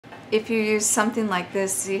if you use something like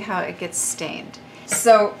this, see how it gets stained.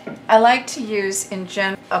 So I like to use in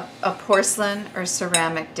general a porcelain or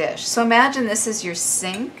ceramic dish. So imagine this is your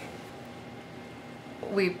sink.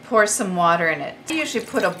 We pour some water in it. I usually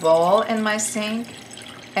put a bowl in my sink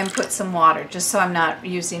and put some water just so I'm not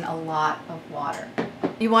using a lot of water.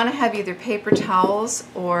 You want to have either paper towels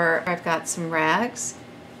or I've got some rags.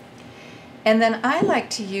 And then I like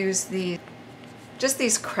to use just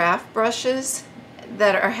these craft brushes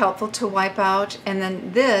that are helpful to wipe out. And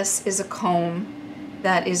then this is a comb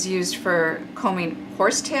that is used for combing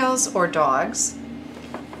horsetails or dogs.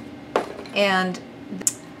 And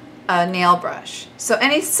a nail brush. So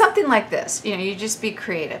something like this, you just be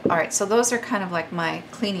creative. All right, so those are kind of like my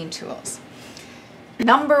cleaning tools.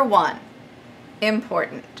 Number one,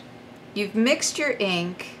 important. You've mixed your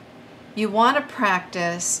ink. You want to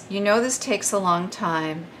practice. You know this takes a long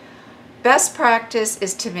time. Best practice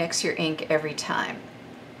is to mix your ink every time.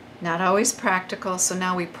 Not always practical, so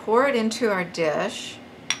now we pour it into our dish.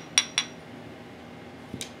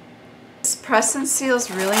 This press and seal is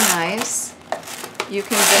really nice. You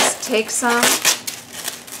can just take some,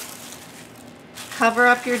 cover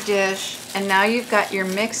up your dish, and now you've got your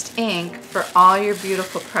mixed ink for all your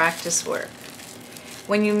beautiful practice work.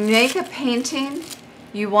 When you make a painting,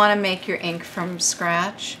 you want to make your ink from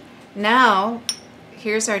scratch. Now,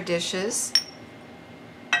 here's our dishes.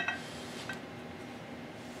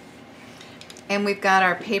 And we've got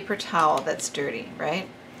our paper towel that's dirty, right?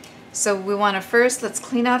 So we want to first, let's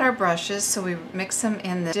clean out our brushes. So we mix them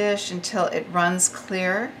in the dish until it runs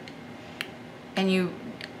clear. And you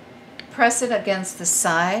press it against the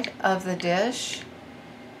side of the dish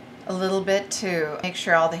a little bit to make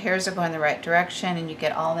sure all the hairs are going the right direction and you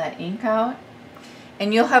get all that ink out.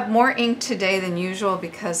 And you'll have more ink today than usual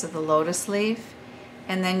because of the lotus leaf.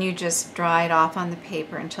 And then you just dry it off on the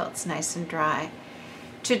paper until it's nice and dry.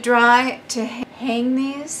 To hang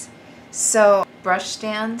these, so brush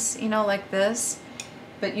stands, like this,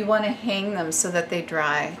 but you want to hang them so that they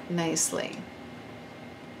dry nicely.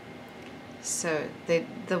 So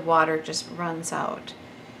the water just runs out.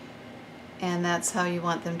 And that's how you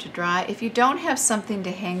want them to dry. If you don't have something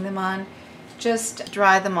to hang them on, just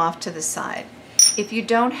dry them off to the side. If you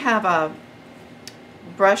don't have a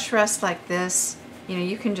brush rest like this,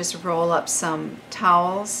 you can just roll up some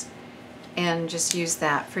towels and just use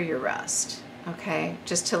that for your rest, okay?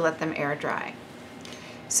 Just to let them air dry.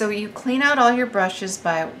 So you clean out all your brushes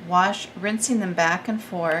by rinsing them back and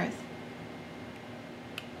forth.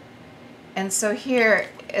 And so here,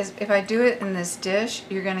 if I do it in this dish,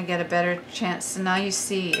 you're going to get a better chance. So now you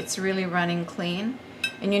see it's really running clean.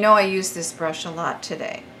 And I use this brush a lot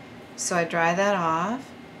today. So I dry that off.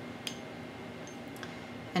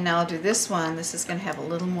 And now I'll do this one. This is going to have a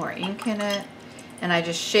little more ink in it. And I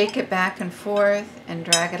just shake it back and forth and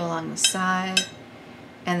drag it along the side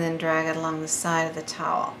and then drag it along the side of the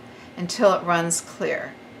towel until it runs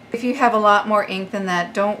clear. If you have a lot more ink than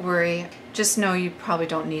that, don't worry. Just know you probably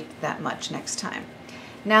don't need that much next time.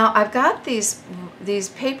 Now I've got these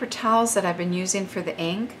paper towels that I've been using for the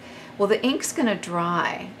ink. Well, the ink's going to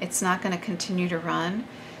dry. It's not going to continue to run.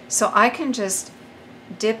 So I can just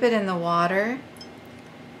dip it in the water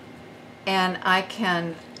and I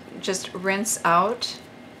can just rinse out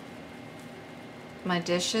my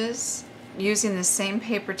dishes using the same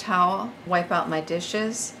paper towel, wipe out my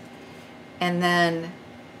dishes, and then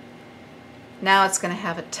now it's going to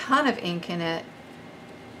have a ton of ink in it.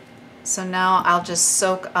 So now I'll just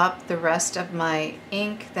soak up the rest of my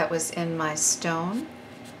ink that was in my stone.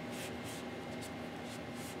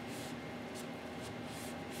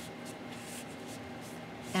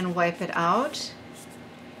 And wipe it out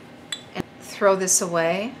and throw this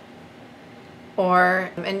away.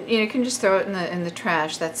 And you can just throw it in the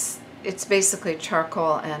trash. It's basically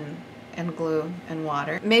charcoal and glue and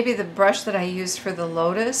water. Maybe the brush that I used for the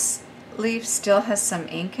lotus leaf still has some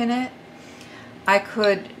ink in it. I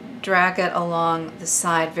could drag it along the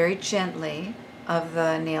side very gently of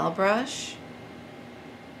the nail brush,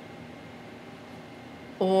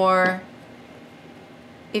 or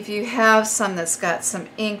if you have some that's got some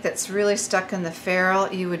ink that's really stuck in the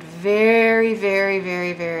ferrule, you would very, very,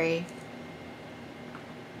 very, very,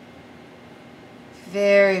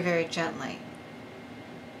 very, very gently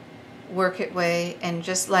work it away, and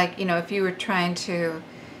just like, if you were trying to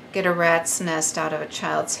get a rat's nest out of a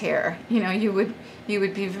child's hair, you would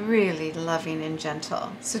be really loving and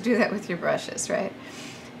gentle. So do that with your brushes, right?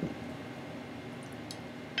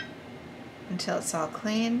 Until it's all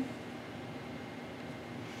clean.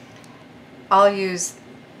 I'll use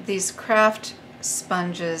these craft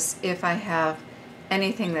sponges if I have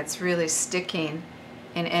anything that's really sticking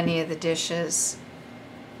in any of the dishes.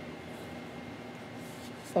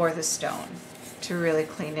 or the stone to really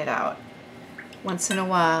clean it out. Once in a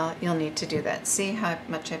while, you'll need to do that. See how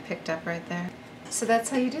much I picked up right there? So that's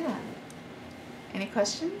how you do that. Any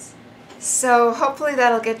questions? So hopefully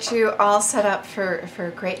that'll get you all set up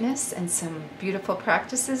for greatness and some beautiful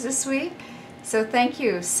practices this week. So thank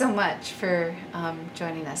you so much for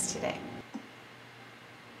joining us today.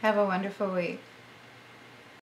 Have a wonderful week.